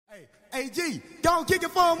Hey, G, don't kick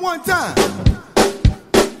it for him one time.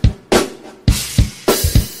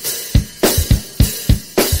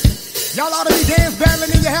 Y'all ought to be dance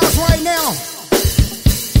battling in your house right now.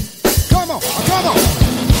 Come on, come on.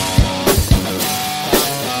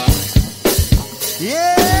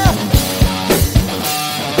 Yeah.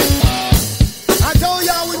 I told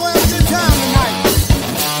y'all we gonna have a good time tonight.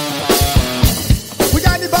 We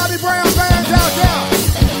got any Bobby Brown fans out there?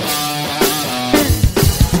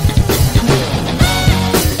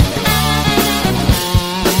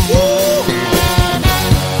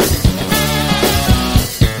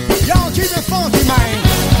 Funky, man.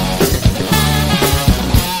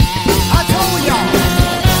 I told y'all.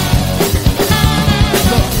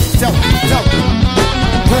 Look,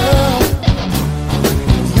 girl,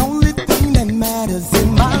 the only thing that matters in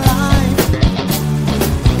my life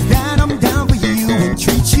is that I'm down for you and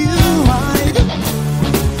treat you right.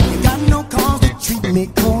 You got no cause to treat me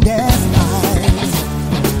cold as ice.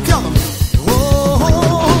 Tell them, oh,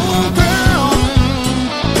 girl,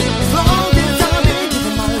 as long as I've been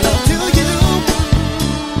giving my love to you.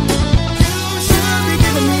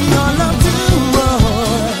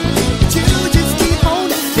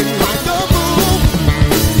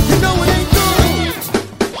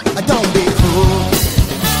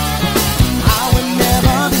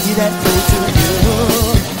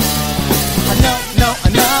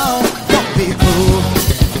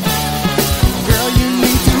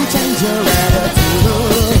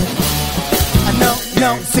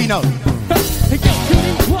 No. Hey, yo,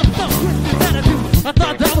 Judy, what's up? What's attitude? I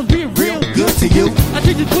thought that was being real good to you. I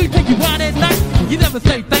treat you sweet, take you out at night. You never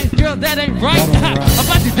say thanks, girl, that ain't right.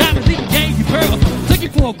 About your diamonds, even gave you pearls. Took you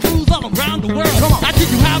for a cruise all around the world. I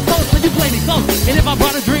treat you high close, so you play me close. And if I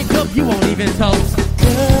brought a drink up, you won't even toast.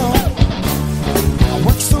 Girl, I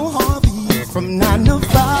work so hard for you from 9 to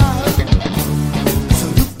 5, so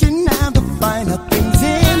you can have the finer things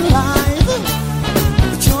in life.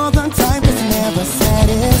 But you're the type that's never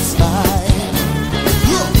satisfied.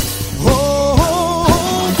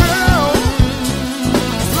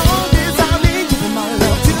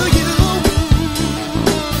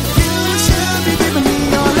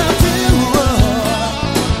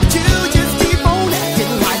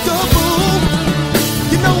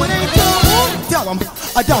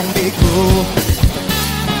 Don't be cruel.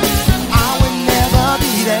 I would never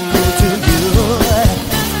be that cruel to you.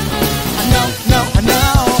 No, don't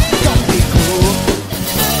be cruel.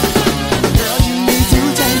 Girl, you need to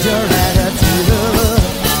change your attitude.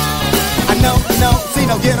 See,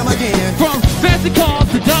 no, get them again. From fancy cars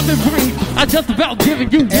to diamond rings, I just about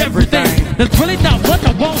giving you everything. That's really not what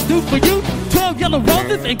I won't do for you. 12 yellow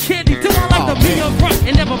roses and candy too. I like to be up front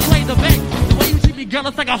and never play the back. The way you treat me, girl,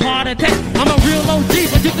 it's like a heart attack. I'm a real OG,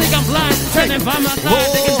 but you think I'm blind. Standing by my side,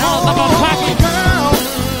 thinking dollars out my pocket. Girl,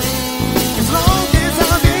 as long as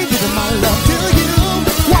I've been giving my love to you,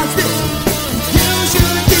 watch this. You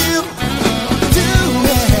shouldn't give to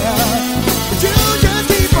well. But you just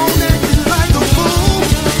keep on acting like a fool.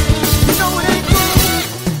 You know it ain't cool.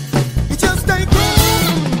 It just ain't cool.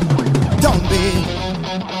 Don't be.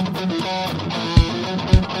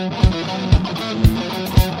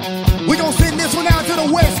 We gon' send this one out to the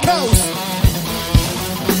West Coast.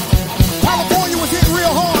 California was hit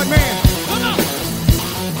real hard, man.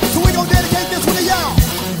 So we gon' dedicate this one to y'all.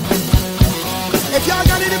 If y'all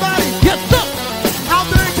got anybody out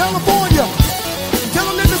there in California, tell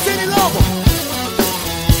them that the city love them.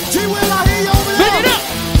 G-Will, I hear you over there. Spin it up.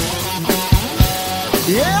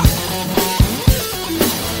 Yeah.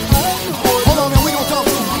 Hold on, man, we gon' talk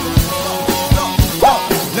to them.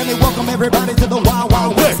 Let me welcome everybody to the Wild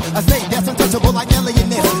Wild West. A state that's untouchable like Elliot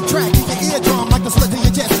Ness. Track in your eardrum like the slit to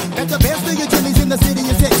your chest. At the best of your Jimmy's in the city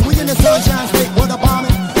of sex. We in the sunshine state with a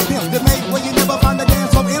bombing. Pimps that make where you never find a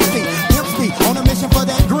dance from empty. Pimps on a mission for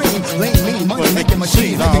that green. Lean, mean, money making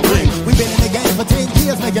machines, making green. We've been in the game for 10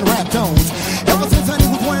 years making rap tones. Ever since Honey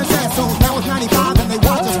was wearing Sassoons. Now it's 95 and they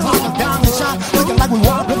watch us clock us down and shot. Looking like we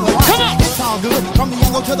walk in the light. It's all good from the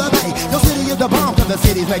Yango to the Bay. Your city is the bomb cause the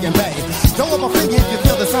city's making bay. Throw up a finger if you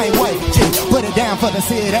feel the same way. Put it down for the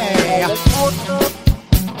city.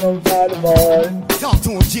 Talk to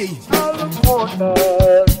him, G.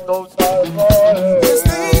 Yes,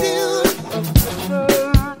 they do.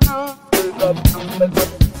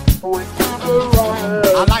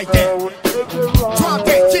 I like that. Drop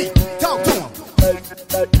that, G. Talk to him.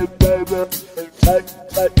 Shake it, baby.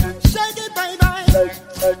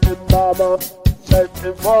 Shake it, mama. Shake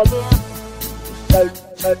it, mother.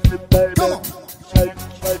 Shake it, baby. Come on.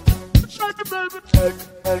 Shake it, baby.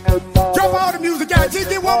 Drop all the music out. Just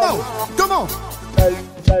get one more. Come on.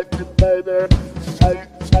 Shake it, baby.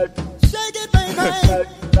 Shake it,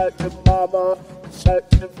 baby.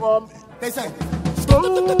 They say.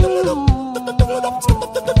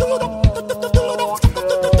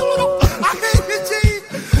 I hate the G.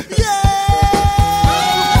 Yeah.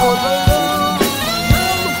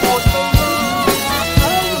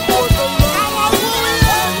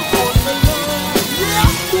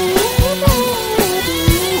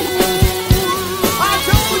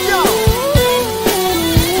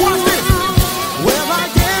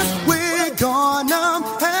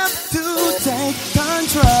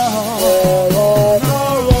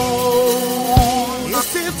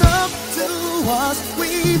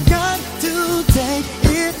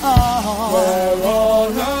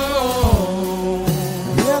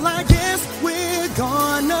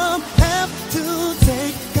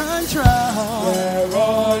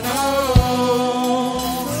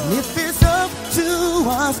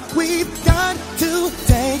 We've got to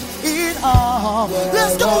take it all.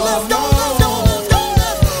 Let's go, let's go, let's go,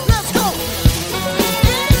 let's go, let's go.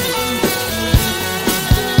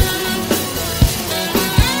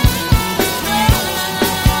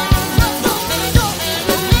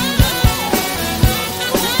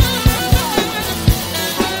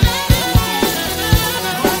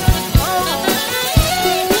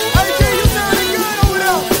 Hey, G, you sounding good over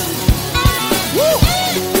there. Woo!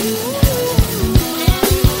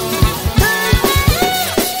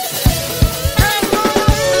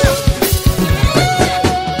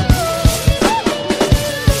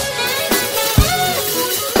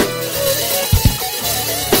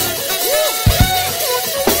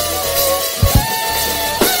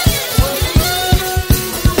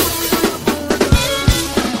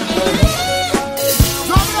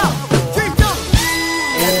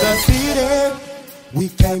 We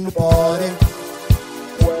came to party.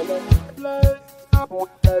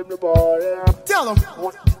 Tell them.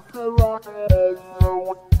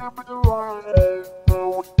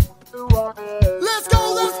 Let's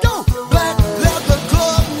go, let's go. Black leather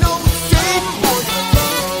club, no seat.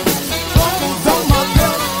 Buckles on my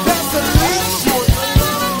belt, that's a leash.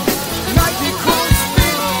 Nike cross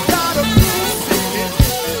fit, got a piece in it.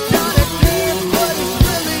 Got a piece, but it's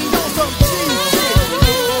really on some cheap shit.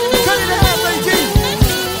 Cut it in half, AG.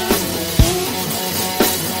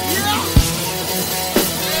 Yeah.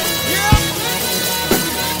 Yeah.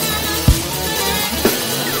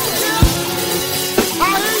 Yeah. I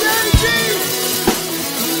hear you, AG.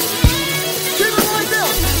 Keep it right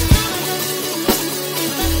there.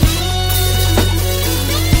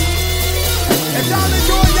 If y'all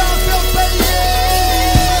enjoy yourself, say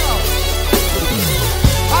yeah.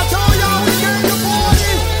 I told y'all we came to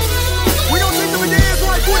party. We gonna take them dance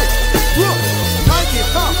right quick. Look, Nike,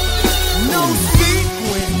 no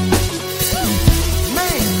sequin.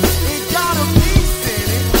 Man, it got a piece in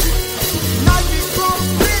it. Nike close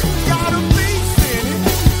fit, got a piece in it.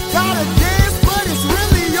 Gotta dance, but it's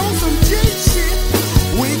really on some G shit.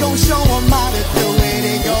 We gon' show 'em how to do it.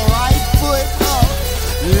 It go right foot up,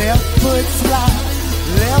 left foot slide,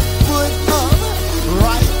 left foot up,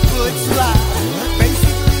 right foot slide.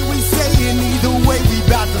 Basically, we saying either way we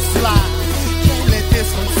bout to slide. Can't let this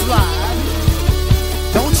one slide.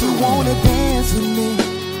 Don't you wanna dance with me?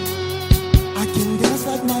 I can dance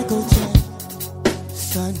like Michael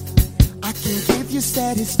Jackson. I can give you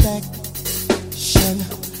satisfaction.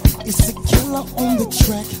 It's a killer on the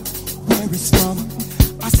track. Where it's from?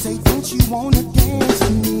 I say, don't you wanna dance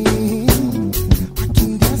with me? I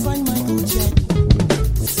can dance like Michael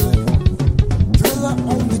Jackson. Thriller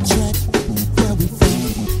on the track. Where we from?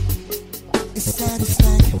 It's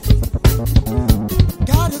satisfaction.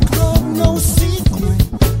 Got a glove, no sequin.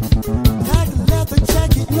 Black leather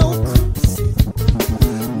jacket, no crease.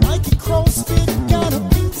 Nike CrossFit, got a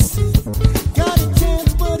piece. Got a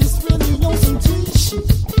dance, but it's really on some G shit.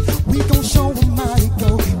 We gon' show 'em how it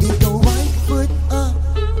go. It go right foot up,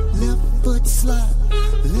 left foot slide.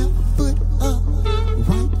 Left foot up,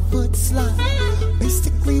 right foot slide.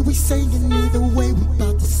 Basically, we saying either way we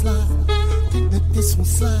bout to slide. Can't let this one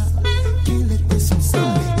slide. Can't let this one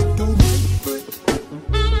slide. It go right foot.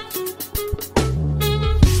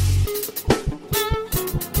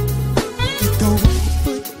 It go right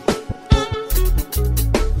foot up,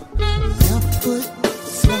 left foot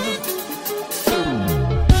slide.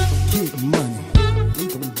 Get money, we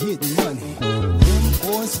gon' get money. Them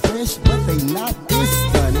boys fresh, but they not this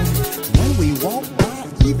stunning. When we walk by,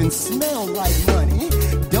 even smell like money.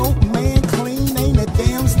 Dope man clean, ain't a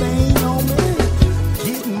damn stain on me.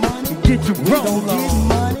 Get money, Get your we roll gon' get on.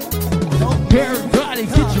 money. Dope man, Everybody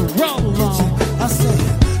get your roll on. I say,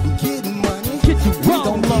 get money, Get your we roll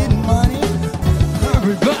gon' on. get money.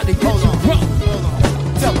 Everybody get Hold your on. roll.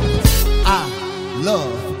 Tell 'em, I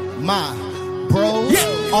love my bros.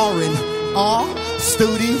 Yeah. R&R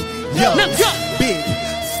Studio. Let's go. Big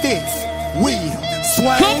sticks, we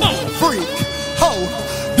swing. Come on. Freak, ho,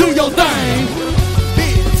 Do your thing.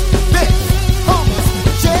 big, big, hummus,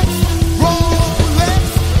 jets, Rolex,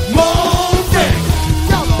 Molding.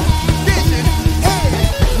 yellow, vision, head,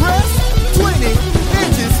 rest, 20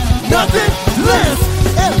 inches, Nothing less.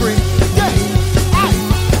 every day. Ice,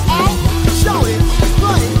 out, shout it,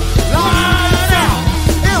 play, Line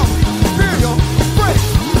out. Imperial, fresh,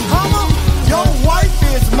 hummer, your wife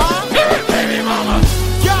is mine. Baby mama.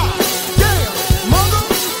 God damn, mother,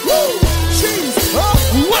 woo, she's up.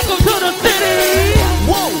 Welcome to the city.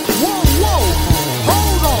 Whoa, whoa, whoa,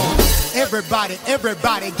 hold on. Everybody,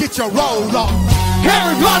 get your roll on.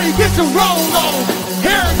 Everybody get your roll on.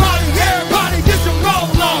 Everybody get your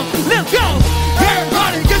roll on. Let's go.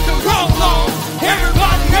 Everybody get your roll on.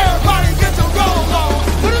 Everybody get your roll on.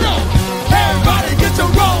 Put it on. Everybody get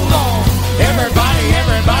your roll on.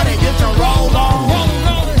 Everybody, get your roll on. Roll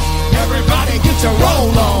on it. Everybody, get your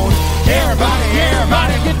roll on.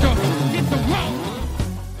 Everybody get